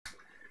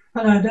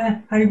Hello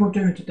there, how you all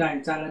doing today?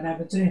 It's Alan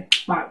Evans here,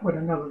 back with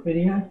another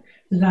video.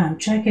 Today I'm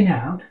checking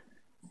out,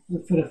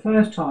 for the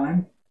first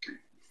time,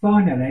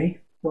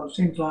 finally, what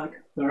seems like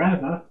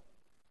forever,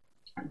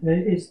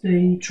 is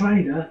the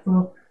trailer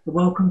for the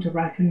Welcome to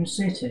Raccoon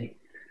City.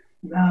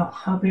 Now,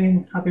 I've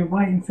been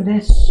waiting for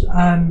this.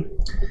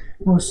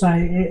 We'll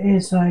say it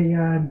is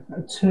a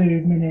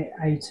 2 minute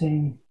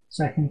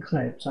 18-second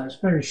clip, so it's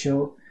very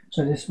short.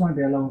 So this won't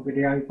be a long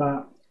video,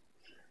 but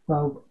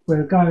well,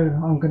 we'll go.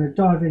 I'm going to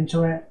dive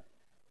into it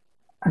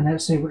and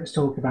let's see what it's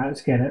talking about.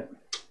 Let's get it.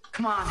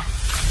 Come on.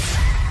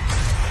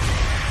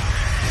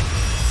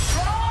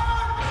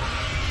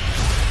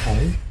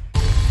 Okay.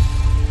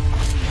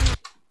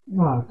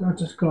 Right, I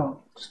just got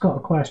a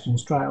question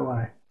straight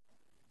away.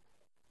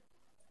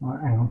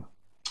 Right, hang on.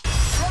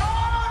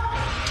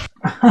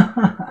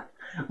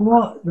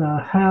 What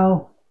the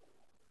hell?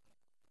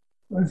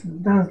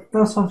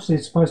 That's obviously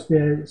supposed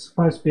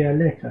to be a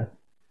liquor.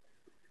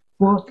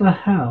 What the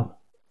hell?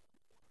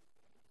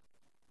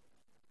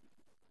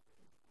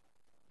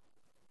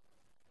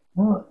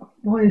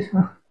 What is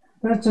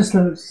that? Just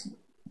looks.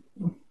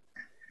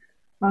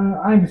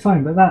 I'm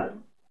fine, but that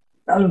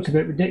looks a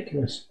bit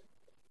ridiculous.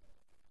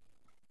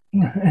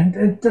 And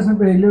it doesn't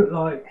really look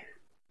like.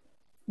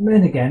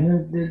 Then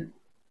again,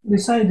 they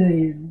say I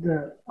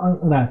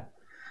don't know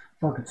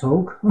if I could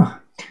talk.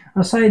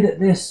 I say that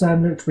this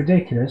looks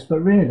ridiculous,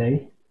 but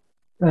really,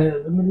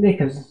 the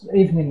liquors,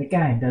 even in the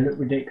game, they look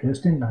ridiculous,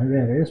 didn't they?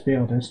 Really, let's be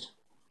honest.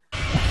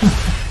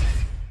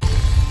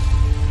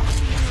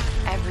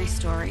 Every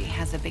story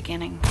has a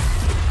beginning.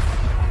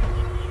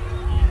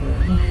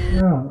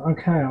 Oh,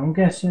 okay. I'm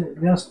guessing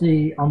that's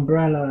the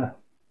Umbrella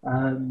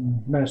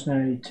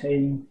mercenary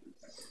team.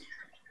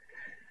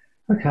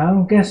 Okay,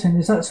 I'm guessing,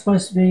 is that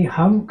supposed to be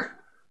Hunk?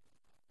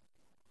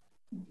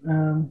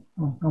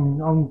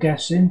 I'm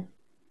guessing.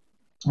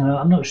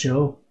 I'm not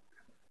sure,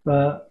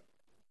 but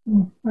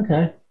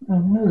okay.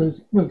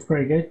 Looks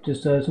pretty good.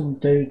 Just some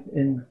dude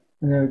in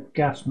a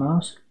gas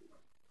mask.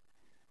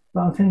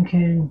 But I'm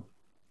thinking,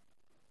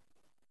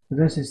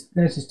 there's his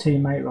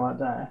teammate right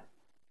there.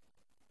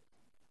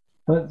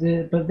 But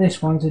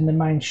this one's in the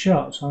main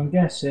shot, so I'm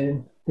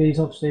guessing he's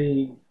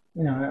obviously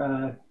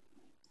like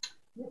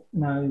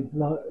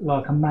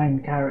a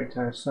main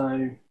character.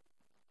 So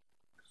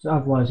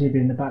otherwise he'd be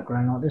in the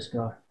background like this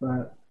guy.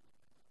 But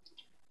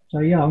so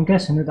yeah, I'm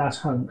guessing that that's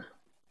Hunk.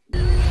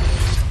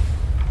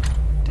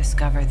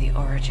 Discover the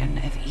origin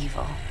of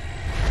evil.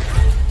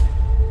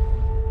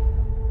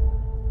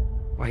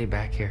 Why are you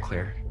back here,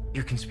 Claire?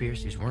 Your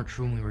conspiracies weren't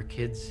true when we were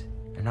kids.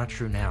 They're not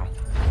true now.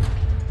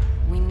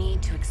 We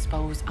need to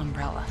expose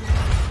Umbrella.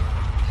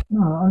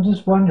 No, I'm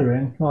just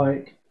wondering,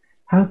 like,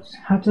 how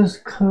does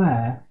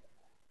Claire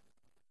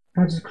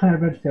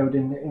Redfield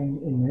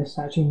in this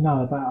actually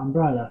know about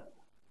Umbrella?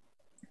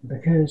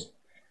 Because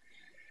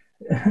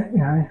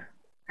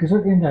because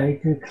at the end of the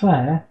day,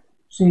 Claire,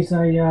 she's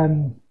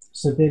a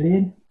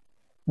civilian,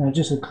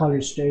 just a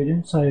college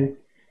student, so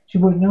she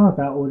wouldn't know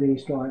about all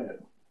these like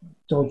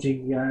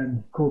dodgy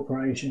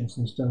corporations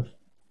and stuff.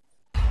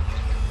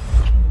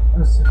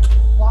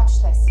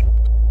 Watch this.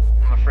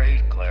 I'm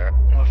afraid, Claire.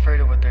 I'm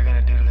afraid of what they're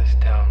gonna do to this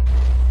town.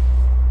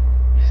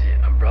 You see,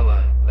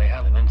 Umbrella, they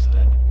had an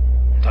incident.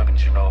 I'm talking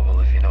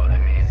Chernobyl, if you know what I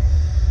mean.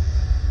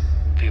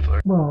 People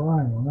are... Well,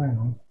 hang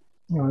on.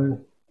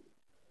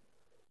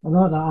 I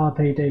like that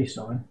RPD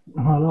sign.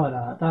 I like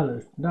that.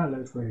 That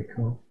looks really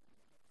cool.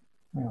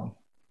 Hang on.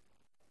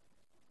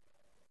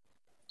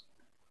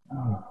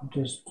 Oh,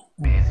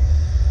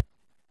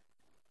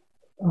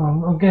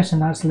 I'm guessing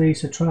that's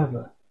Lisa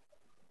Trevor.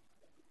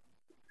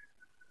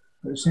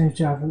 But it seems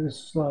to have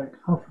this like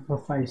half of her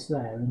face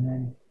there and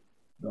then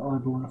the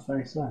eyeball on her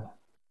face there.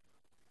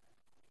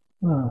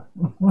 Oh,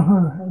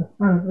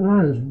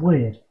 that is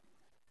weird.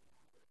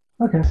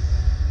 Okay.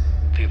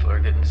 People are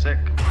getting sick.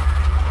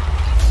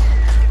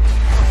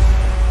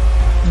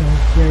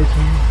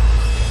 Jason.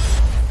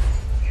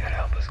 You gotta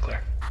help us,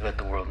 Claire. Let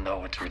the world know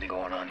what's really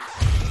going on.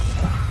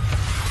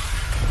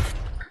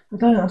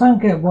 I don't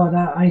get why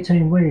that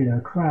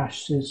 18-wheeler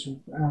crashed. So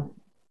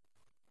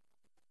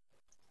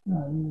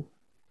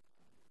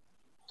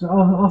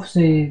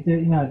obviously,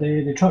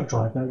 the truck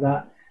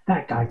driver,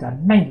 that guy's a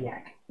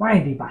maniac. Why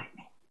did he bite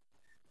me?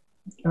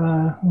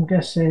 I'm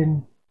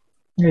guessing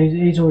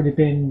he's already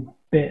been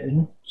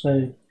bitten,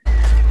 so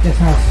I guess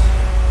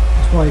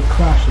that's why he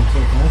crashes, I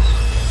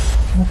guess.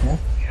 Okay.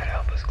 You gotta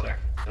help us, Claire.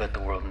 Let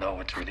the world know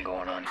what's really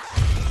going on.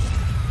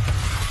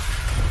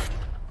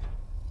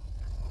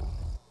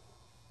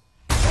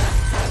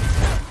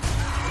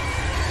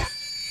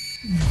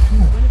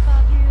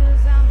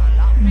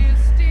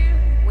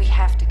 We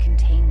have to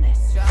contain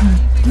this.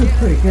 Looks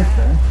pretty good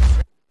though.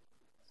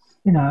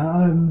 Look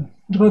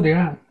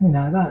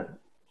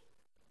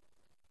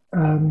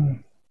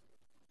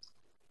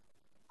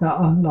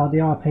at like the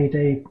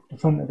RPD, the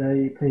front of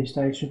the police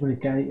station with the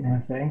gate and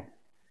everything.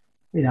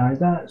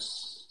 That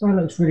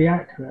looks really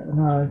accurate.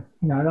 And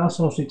that's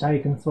obviously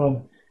taken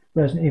from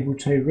Resident Evil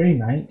 2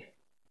 remake.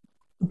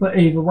 But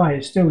either way,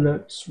 it still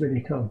looks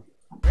really cool.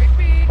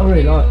 I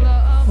really like it.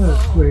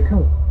 That's really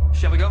cool.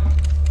 Shall we go?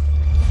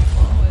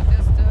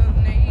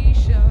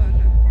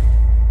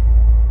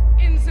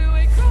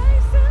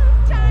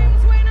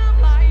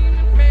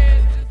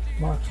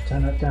 Might have to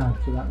turn it down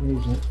for that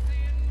music.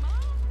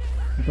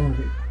 I don't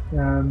think,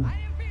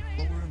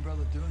 What were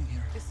Umbrella doing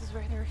here? This is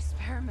where they're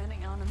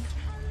experimenting on him.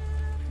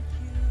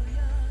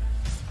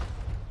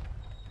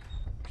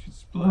 She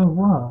split. oh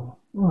wow,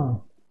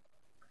 wow.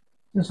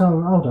 Just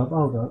hold up,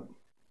 hold up.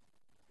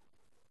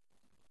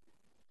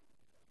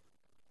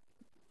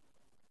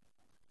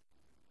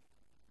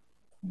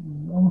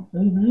 Oh,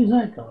 who's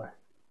that guy?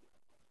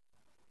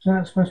 Is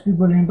that supposed to be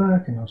William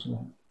Birkin or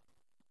something?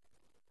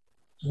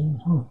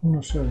 I'm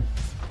not sure.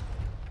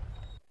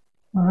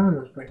 Oh, that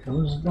looks pretty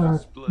cool.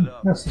 Split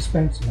up. That's the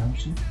Spencer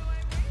Mansion.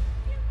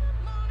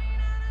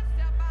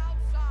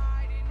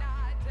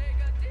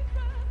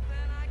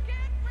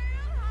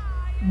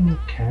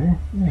 Okay,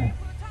 yeah.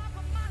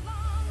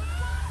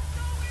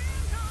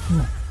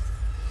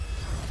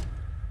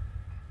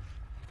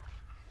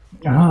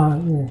 Ah,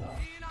 yeah.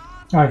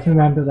 I can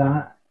remember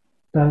that.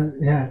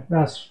 Yeah,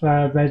 that's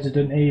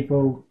Resident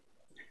Evil,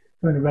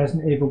 from the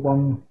Resident Evil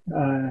 1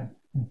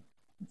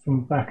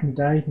 from back in the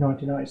day,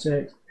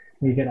 1996.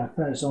 You get that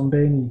first zombie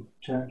and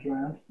he turns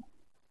around.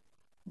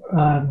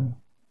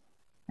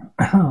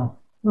 Oh,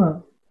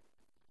 well,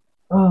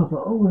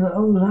 but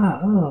all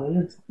that,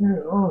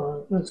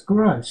 that's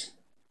gross.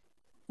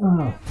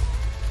 Oh.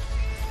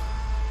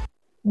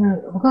 Yeah,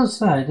 I've got to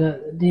say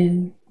that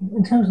in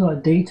terms of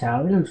like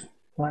detail, it looks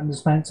like in the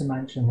Spencer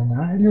Mansion and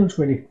that. It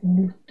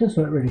does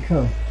look really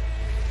cool.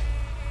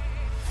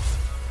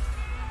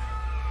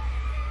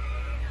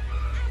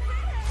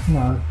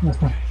 No,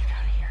 that's not.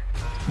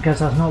 I guess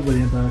that's not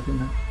William Birkin.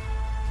 Then.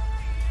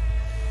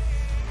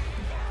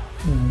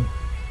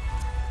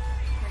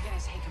 We're gonna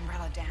take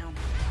Umbrella down.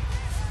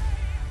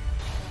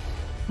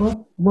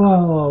 What?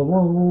 Whoa,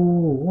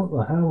 what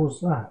the hell was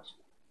that?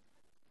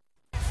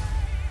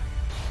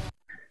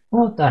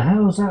 What the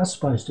hell is that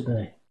supposed to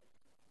be?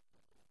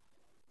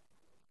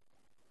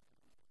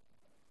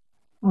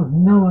 I've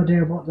no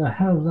idea what the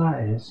hell that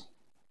is.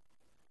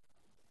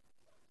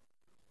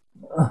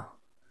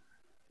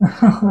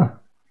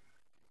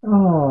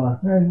 Oh,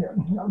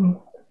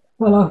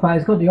 well, like that,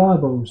 it's got the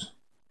eyeballs.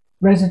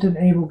 Resident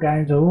Evil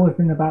games have always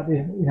been about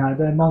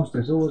their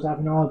monsters always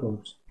having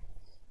eyeballs.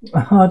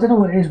 I don't know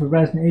what it is with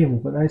Resident Evil,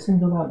 but they seem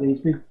to like these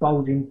big,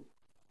 bulging,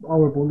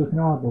 horrible looking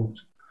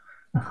eyeballs.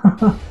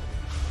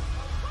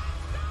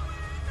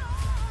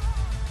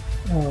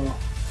 Oh.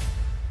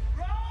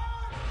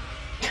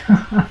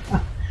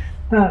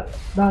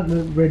 that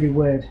looked really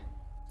weird.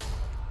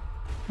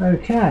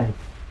 Okay,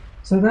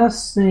 so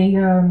that's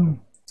the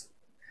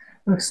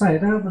like I say,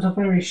 that was a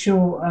very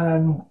short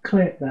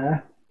clip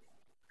there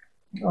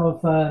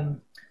of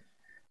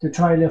the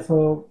trailer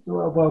for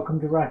Welcome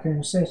to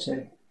Raccoon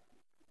City.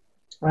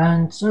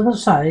 And so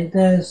as I say,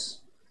 there's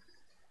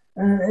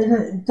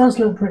it does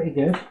look pretty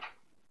good.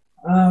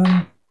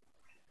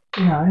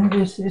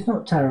 It's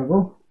not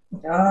terrible.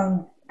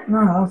 No,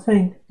 I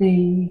think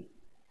the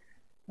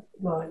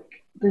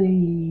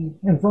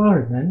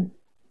environment,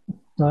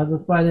 like the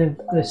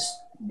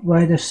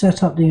way they've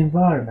set up the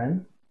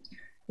environment,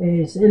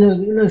 it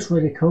looks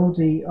really cool.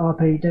 The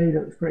RPD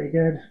looks pretty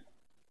good.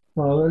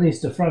 Well, at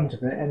least the front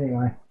of it,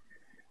 anyway.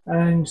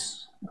 And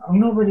I'm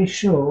not really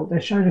sure.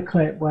 They showed a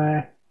clip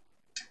where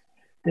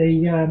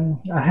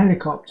a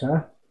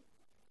helicopter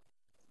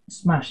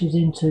smashes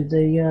into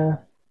the.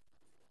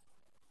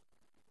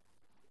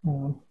 Hang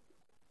on,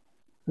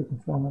 if I can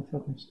find it, if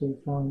I can still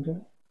find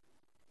it.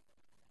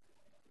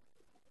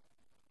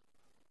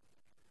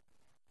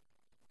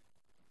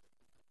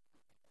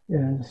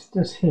 Yeah, it's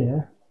just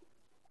here.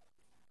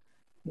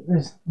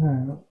 There's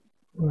no,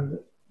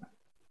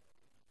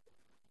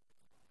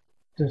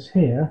 just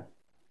here,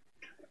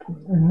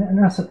 and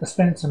that's at the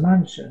Spencer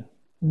Mansion.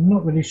 I'm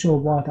not really sure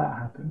why that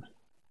happened,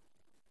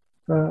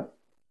 but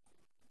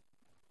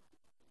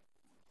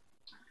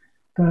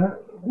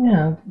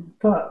yeah,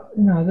 it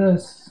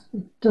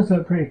does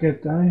look pretty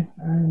good though,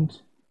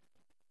 and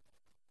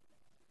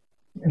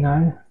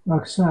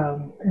like I said,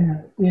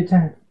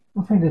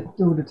 I think that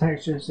all the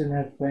textures and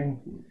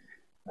everything.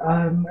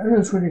 It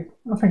looks really.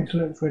 I think it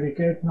looks really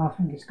good, and I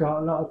think it's got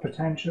a lot of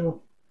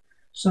potential.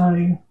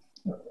 So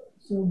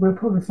we'll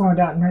probably find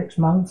out next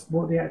month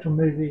what the actual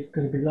movie is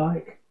going to be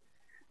like.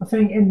 I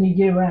think in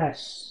the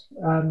US,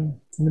 the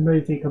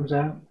movie comes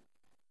out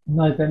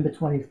November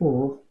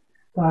 24th.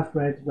 But I've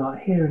read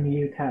like here in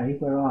the UK,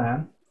 where I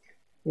am,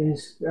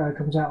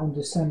 comes out on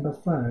December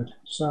 3rd.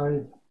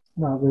 So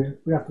well,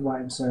 we have to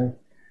wait and see.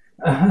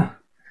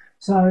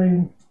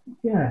 So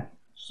yeah.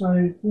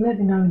 So let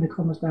me know in the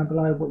comments down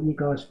below what you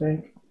guys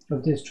think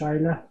of this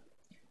trailer,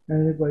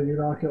 and whether you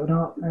like it or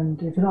not.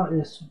 And if you like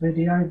this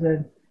video,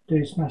 then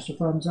do smash the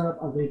thumbs up.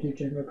 I really do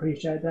genuinely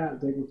appreciate that.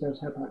 It really does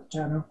help out the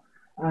channel.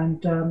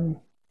 And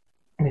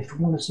if you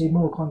want to see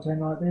more content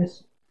like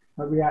this,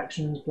 like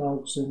reactions,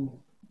 vlogs, and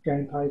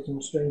gameplays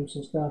and streams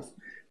and stuff,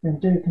 then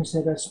do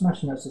consider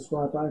smashing that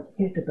subscribe button,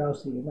 hit the bell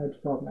so you're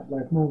notified when I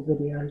upload more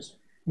videos.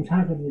 If you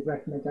have any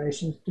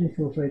recommendations, do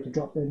feel free to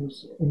drop them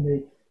in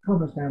the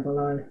comments down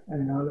below,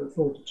 and I look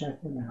forward to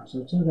checking them out. So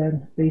until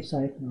then, be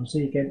safe, and I'll see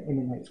you again in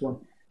the next one.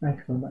 Thank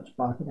you very much.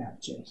 Bye for now.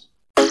 Cheers.